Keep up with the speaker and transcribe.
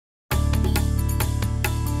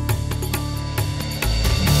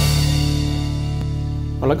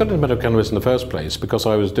Well, I got into medical cannabis in the first place because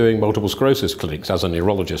I was doing multiple sclerosis clinics as a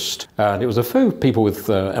neurologist. And it was a few people with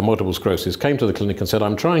multiple sclerosis came to the clinic and said,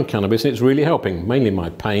 I'm trying cannabis and it's really helping, mainly my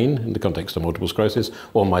pain in the context of multiple sclerosis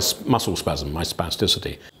or my muscle spasm, my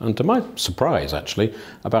spasticity. And to my surprise, actually,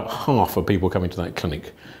 about half of people coming to that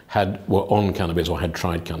clinic were on cannabis or had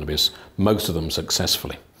tried cannabis, most of them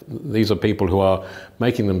successfully. These are people who are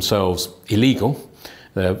making themselves illegal.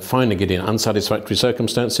 They're finding it in unsatisfactory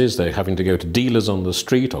circumstances. They're having to go to dealers on the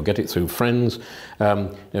street or get it through friends.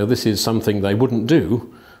 This is something they wouldn't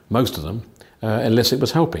do, most of them, unless it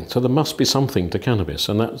was helping. So there must be something to cannabis,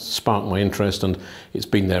 and that sparked my interest, and it's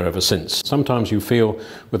been there ever since. Sometimes you feel,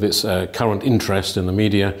 with its current interest in the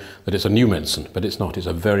media, that it's a new medicine, but it's not. It's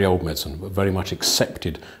a very old medicine, but very much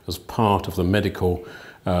accepted as part of the medical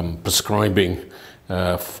prescribing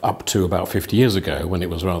up to about 50 years ago, when it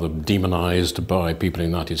was rather demonized by people in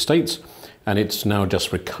the United States, and it's now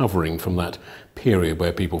just recovering from that period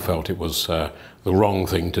where people felt it was the wrong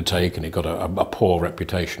thing to take and it got a poor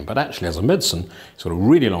reputation. But actually, as a medicine, it's got a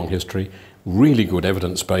really long history, really good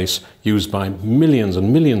evidence base, used by millions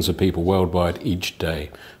and millions of people worldwide each day.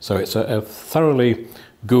 So it's a thoroughly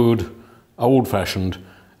good, old-fashioned,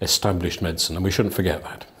 established medicine, and we shouldn't forget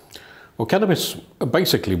that. Well, cannabis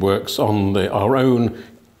basically works on our own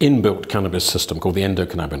inbuilt cannabis system called the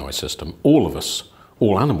endocannabinoid system. All of us,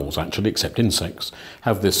 all animals actually, except insects,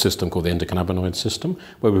 have this system called the endocannabinoid system,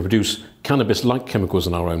 where we produce cannabis-like chemicals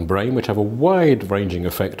in our own brain, which have a wide-ranging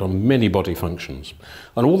effect on many body functions.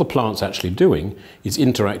 And all the plant's actually doing is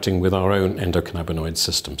interacting with our own endocannabinoid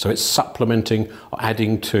system. So it's supplementing or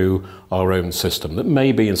adding to our own system that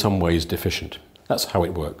may be in some ways deficient. That's how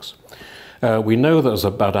it works. We know there's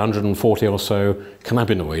about 140 or so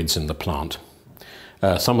cannabinoids in the plant.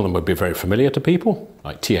 Some of them would be very familiar to people,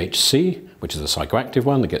 like THC, which is a psychoactive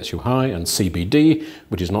one that gets you high, and CBD,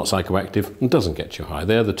 which is not psychoactive and doesn't get you high.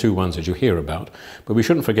 They're the two ones that you hear about. But we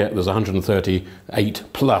shouldn't forget there's 138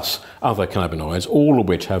 plus other cannabinoids, all of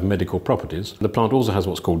which have medical properties. The plant also has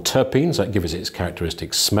what's called terpenes, that gives it its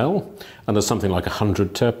characteristic smell, and there's something like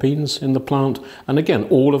 100 terpenes in the plant, and again,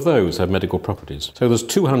 all of those have medical properties. So there's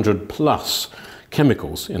 200 plus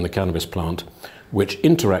chemicals in the cannabis plant which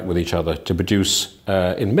interact with each other to produce,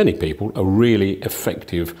 in many people, a really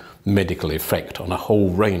effective medical effect on a whole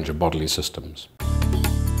range of bodily systems.